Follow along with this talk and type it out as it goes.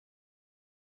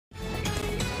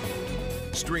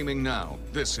Streaming now,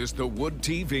 this is the Wood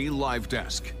TV Live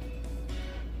Desk.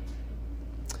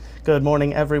 Good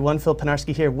morning, everyone. Phil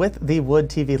Penarski here with the Wood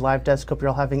TV Live Desk. Hope you're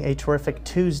all having a terrific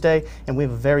Tuesday, and we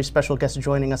have a very special guest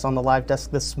joining us on the Live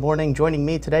Desk this morning. Joining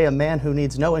me today, a man who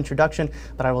needs no introduction,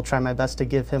 but I will try my best to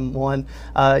give him one.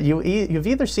 You've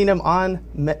either seen him on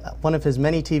one of his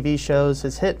many TV shows,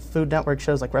 his hit Food Network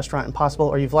shows like Restaurant Impossible,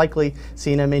 or you've likely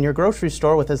seen him in your grocery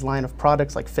store with his line of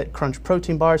products like Fit Crunch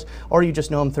protein bars, or you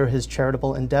just know him through his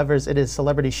charitable endeavors. It is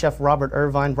celebrity chef Robert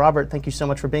Irvine. Robert, thank you so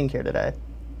much for being here today.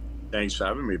 Thanks for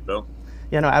having me, Bill.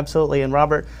 Yeah, no, absolutely. And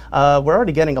Robert, we're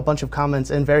already getting a bunch of comments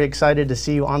and very excited to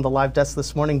see you on the Live Desk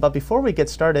this morning. But before we get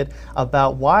started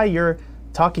about why you're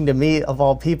talking to me of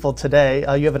all people today,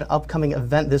 you have an upcoming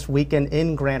event this weekend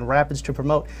in Grand Rapids to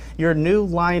promote your new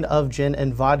line of gin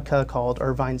and vodka called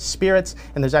Irvine Spirits.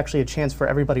 And there's actually a chance for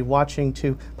everybody watching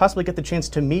to possibly get the chance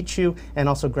to meet you and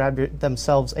also grab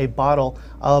themselves a bottle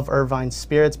of Irvine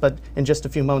Spirits. But in just a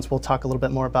few moments, we'll talk a little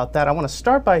bit more about that. I want to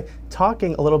start by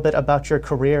talking a little bit about your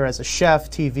career as a chef,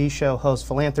 TV show host,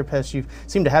 philanthropist. You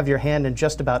seem to have your hand in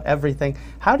just about everything.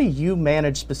 How do you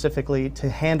manage specifically to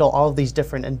handle all of these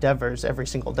different endeavors every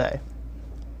single day?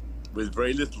 With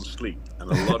very little sleep and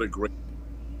a lot of great,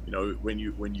 when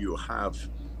you have,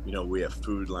 we have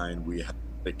food line, we have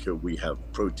liquor, we have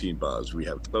protein bars, we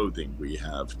have clothing, we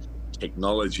have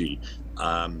technology.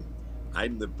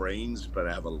 I'm the brains, but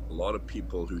I have a lot of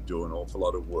people who do an awful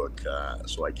lot of work,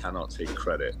 so I cannot take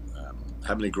credit.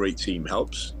 Having a great team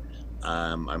helps.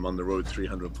 I'm on the road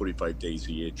 345 days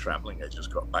a year traveling. I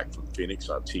just got back from Phoenix,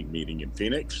 our team meeting in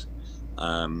Phoenix,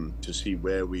 to see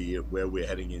where we're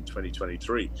heading in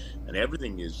 2023. And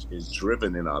everything is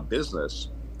driven in our business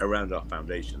around our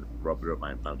foundation, Robert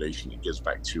Irvine Foundation. It gives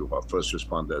back to our first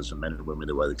responders and men and women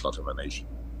who wear the cloth of our nation.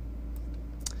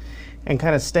 And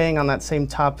kind of staying on that same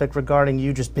topic regarding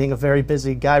you just being a very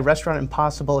busy guy, Restaurant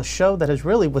Impossible, a show that has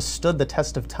really withstood the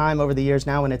test of time over the years,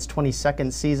 now in its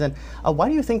 22nd season. Why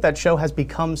do you think that show has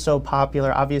become so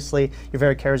popular? Obviously, you're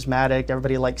very charismatic.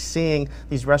 Everybody likes seeing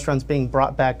these restaurants being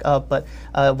brought back up. But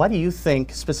why do you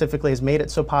think specifically has made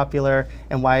it so popular,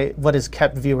 and what has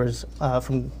kept viewers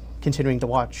from continuing to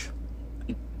watch?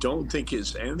 I don't think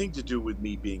it's anything to do with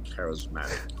me being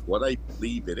charismatic. What I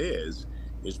believe it is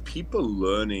people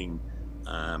learning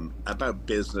about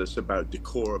business, about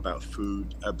decor, about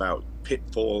food, about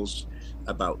pitfalls,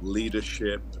 about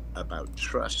leadership, about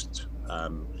trust,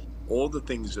 all the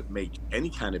things that make any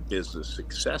kind of business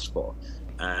successful.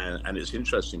 And it's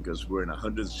interesting because we're in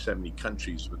 170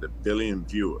 countries with 1 billion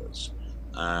viewers,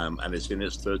 and it's in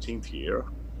its 13th year.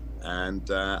 And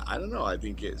I don't know, I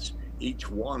think each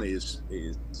family is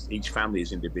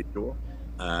individual.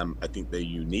 I think they're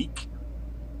unique.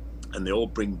 And they all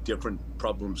bring different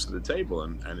problems to the table,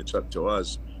 and it's up to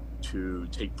us to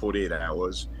take 48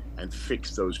 hours and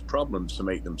fix those problems to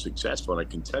make them successful. And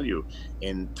I can tell you,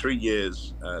 in 3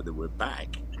 years that we're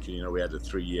back, we had a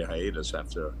 3-year hiatus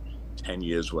after 10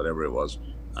 years, whatever it was.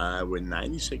 We're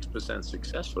 96%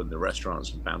 successful in the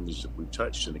restaurants and families that we've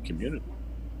touched in the community.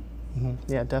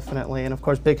 Mm-hmm. Yeah, definitely. And of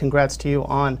course, big congrats to you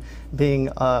on being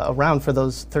around for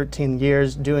those 13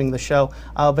 years doing the show.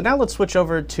 But now let's switch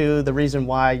over to the reason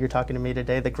why you're talking to me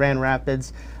today, the Grand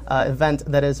Rapids event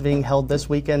that is being held this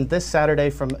weekend. This Saturday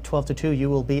from 12 to 2, you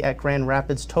will be at Grand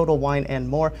Rapids Total Wine and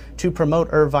More to promote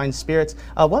Irvine Spirits.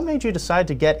 What made you decide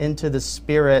to get into the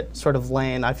spirit sort of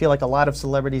lane? I feel like a lot of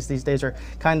celebrities these days are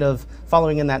kind of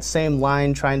following in that same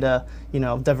line, trying to,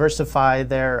 diversify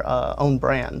their own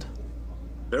brand.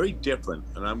 Very different,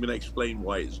 and I'm going to explain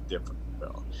why it's different,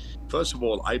 Bill. First of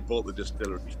all, I bought the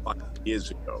distillery 5 years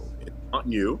ago. It's not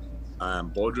new.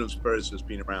 Boardroom Spirits has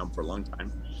been around for a long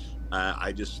time.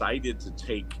 I decided to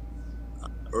take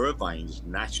Irvine's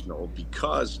national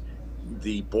because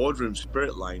the Boardroom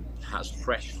Spirit line has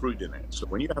fresh fruit in it. So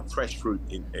when you have fresh fruit,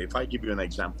 if I give you an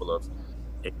example of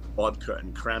a vodka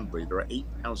and cranberry, there are 8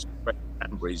 ounces of fresh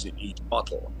cranberries in each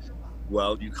bottle.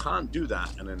 Well, you can't do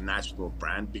that in a national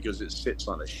brand because it sits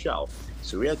on a shelf.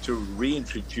 So we had to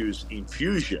reintroduce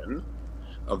infusion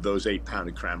of those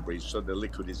 8-pound cranberries so the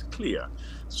liquid is clear.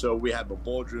 So we have a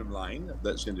boardroom line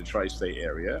that's in the tri-state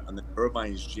area, and then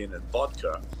Irvine's gin and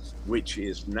vodka, which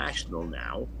is national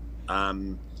now.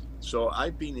 So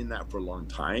I've been in that for a long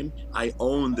time. I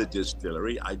own the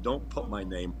distillery. I don't put my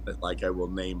name like I will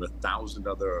name 1,000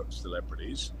 other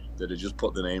celebrities that have just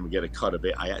put the name and get a cut of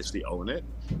it. I actually own it.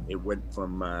 It went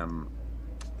from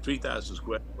 3,000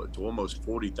 square foot to almost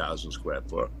 40,000 square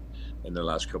foot in the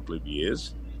last couple of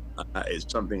years.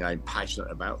 It's something I'm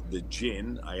passionate about. The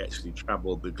gin, I actually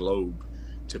traveled the globe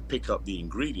to pick up the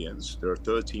ingredients. There are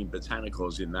 13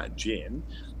 botanicals in that gin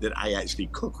that I actually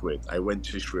cook with. I went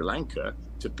to Sri Lanka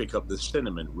to pick up the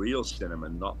cinnamon, real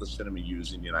cinnamon, not the cinnamon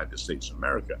used in the United States of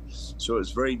America. So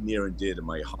it's very near and dear to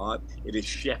my heart. It is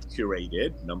chef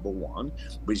curated, number one,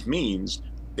 which means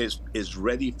it's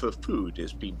ready for food.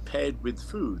 It's been paired with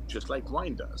food, just like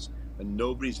wine does. And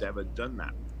nobody's ever done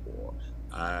that before.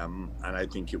 And I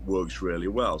think it works really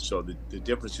well. So the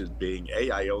difference is being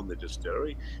A, I own the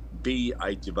distillery, B,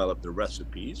 I develop the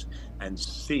recipes, and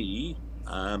C,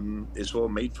 it's all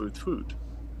made with food.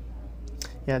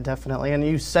 Yeah, definitely. And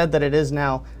you said that it is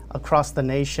now across the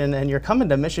nation, and you're coming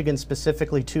to Michigan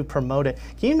specifically to promote it.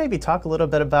 Can you maybe talk a little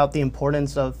bit about the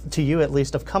importance of, to you at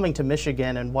least, of coming to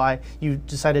Michigan and why you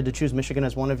decided to choose Michigan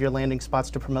as one of your landing spots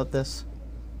to promote this?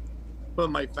 Well,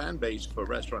 my fan base for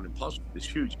Restaurant Impossible is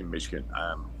huge in Michigan.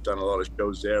 Done a lot of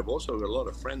shows there. I've also got a lot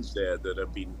of friends there that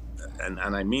have been, and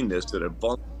I mean this, that have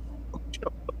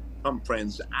become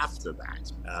friends after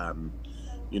that. On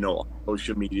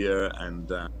social media and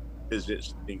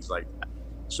visits, things like that.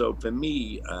 So for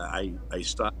me, I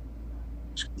started,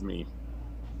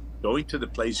 going to the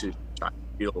places I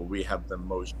feel we have the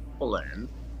most pull in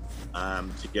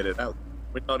to get it out.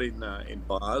 We're not in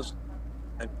bars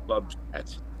and clubs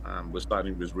yet. We're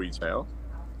starting with retail,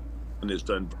 and it's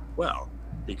done well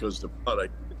because the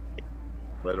product,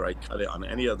 whether I cut it on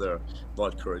any other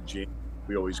vodka or gin,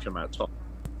 we always come out top.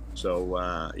 So,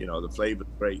 the flavor's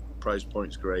great, price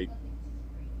point's great.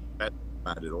 That's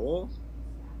about it all.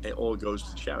 It all goes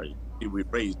to charity. We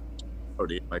raised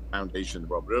already my foundation, the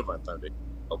Robert Irvine Foundation,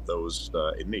 help those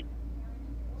in need.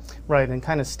 Right, and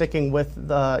kind of sticking with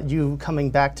you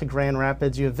coming back to Grand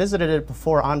Rapids, you have visited it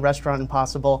before on Restaurant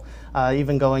Impossible,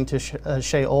 even going to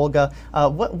Chez Olga.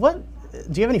 What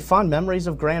do you have any fond memories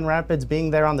of Grand Rapids, being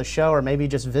there on the show, or maybe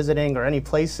just visiting, or any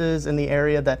places in the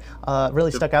area that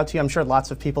really stuck out to you? I'm sure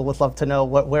lots of people would love to know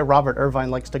where Robert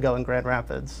Irvine likes to go in Grand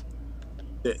Rapids.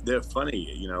 They're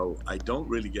funny, I don't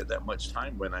really get that much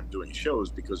time when I'm doing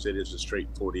shows because it is a straight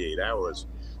 48 hours.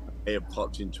 I may have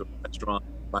popped into a restaurant,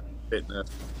 fitness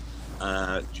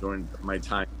during my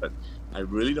time, but I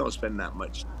really don't spend that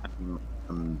much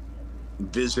time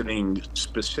visiting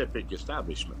specific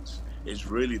establishments. It's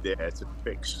really there to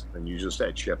fix, and you just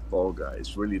said Chef Olga,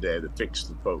 it's really there to fix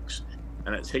the folks.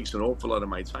 And it takes an awful lot of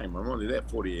my time. I'm only there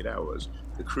 48 hours.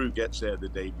 The crew gets there the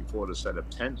day before to set up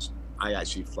tents. I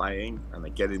actually fly in, and I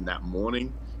get in that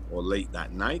morning or late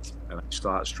that night, and I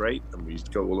start straight, and we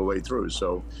go all the way through.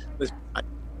 So I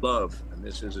love, and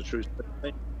this is a true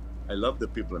thing, I love the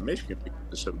people in Michigan because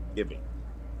they're so giving.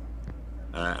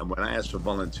 And when I asked for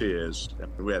volunteers,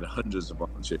 we had hundreds of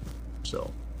volunteers. So.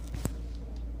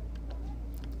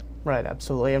 Right,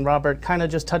 absolutely. And Robert, kind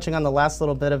of just touching on the last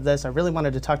little bit of this, I really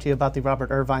wanted to talk to you about the Robert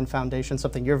Irvine Foundation,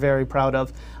 something you're very proud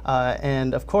of.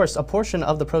 And of course, a portion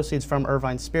of the proceeds from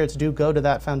Irvine Spirits do go to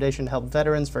that foundation to help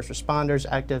veterans, first responders,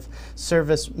 active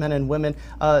servicemen and women.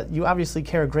 You obviously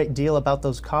care a great deal about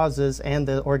those causes and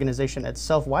the organization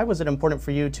itself. Why was it important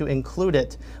for you to include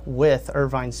it with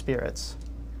Irvine Spirits?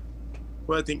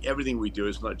 Well, I think everything we do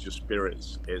is not just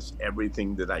spirits. It's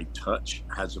everything that I touch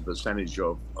has a percentage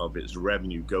of its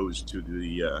revenue goes to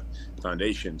the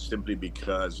foundation, simply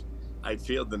because I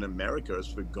feel that America has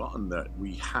forgotten that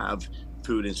we have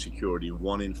food insecurity.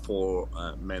 1 in 4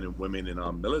 men and women in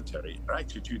our military, or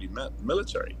active duty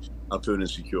military, are food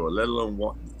insecure, let alone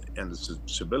what and the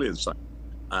civilian side.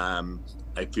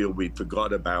 I feel we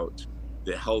forgot about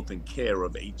the health and care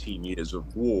of 18 years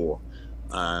of war.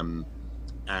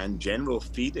 And general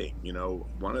feeding.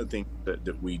 One of the things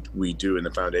that we do in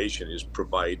the foundation is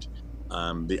provide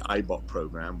the iBot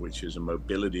program, which is a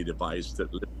mobility device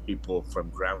that lifts people from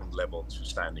ground level to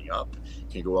standing up,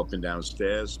 can go up and down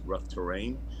stairs, rough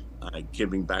terrain,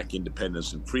 giving back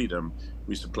independence and freedom.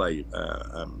 We supply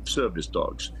service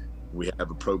dogs. We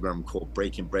have a program called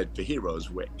Breaking Bread for Heroes,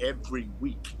 where every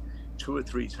week, 2 or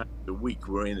 3 times a week,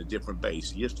 we're in a different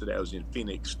base. Yesterday I was in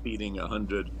Phoenix feeding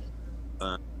 100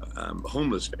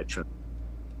 homeless veteran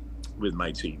with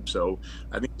my team. So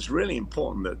I think it's really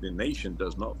important that the nation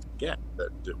does not forget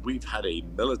that we've had a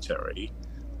military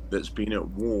that's been at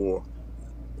war,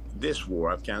 this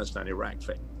war, Afghanistan, Iraq,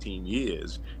 for 18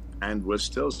 years, and we're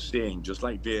still seeing, just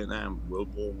like Vietnam,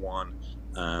 World War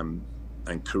I,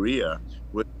 and Korea,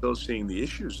 we're still seeing the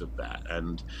issues of that.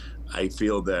 And I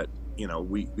feel that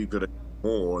we've got to do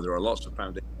more. There are lots of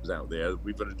foundations out there.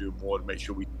 We've got to do more to make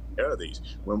sure we take care of these.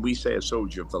 When we say a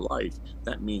soldier for life,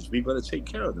 that means we've got to take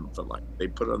care of them for life. They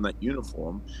put on that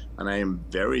uniform, and I am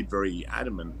very, very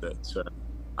adamant that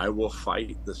I will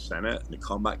fight the Senate and the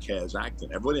Combat Cares Act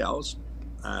and everybody else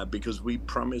because we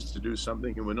promised to do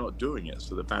something and we're not doing it.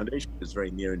 So the foundation is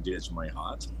very near and dear to my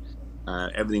heart.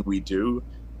 Everything we do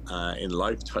in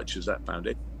life touches that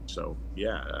foundation. So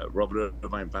yeah,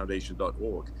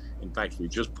 robertirvinefoundation.org. In fact, we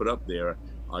just put up there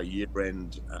our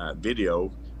year-end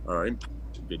video, our impact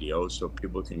video, so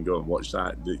people can go and watch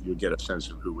that. You'll get a sense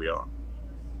of who we are.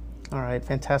 All right,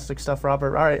 fantastic stuff,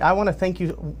 Robert. All right, I want to thank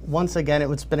you once again.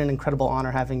 It's been an incredible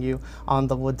honor having you on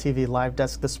the Wood TV live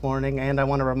desk this morning, and I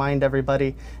want to remind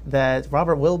everybody that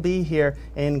Robert will be here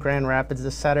in Grand Rapids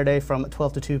this Saturday from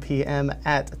 12 to 2 p.m.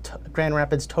 at Grand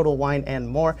Rapids Total Wine and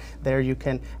More. There you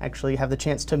can actually have the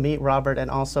chance to meet Robert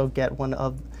and also get one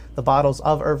of the bottles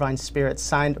of Irvine Spirit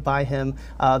signed by him.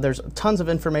 There's tons of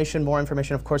information. More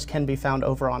information, of course, can be found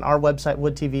over on our website,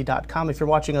 woodtv.com. If you're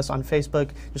watching us on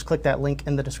Facebook, just click that link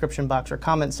in the description box or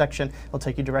comment section. It'll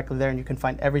take you directly there, and you can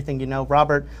find everything you know.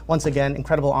 Robert, once again,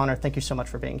 incredible honor. Thank you so much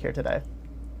for being here today.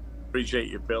 Appreciate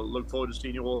you, Phil. Look forward to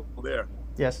seeing you all there.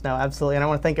 Yes, no, absolutely. And I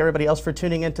want to thank everybody else for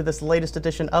tuning into this latest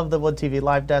edition of the Wood TV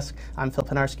Live Desk. I'm Phil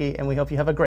Pinarski, and we hope you have a great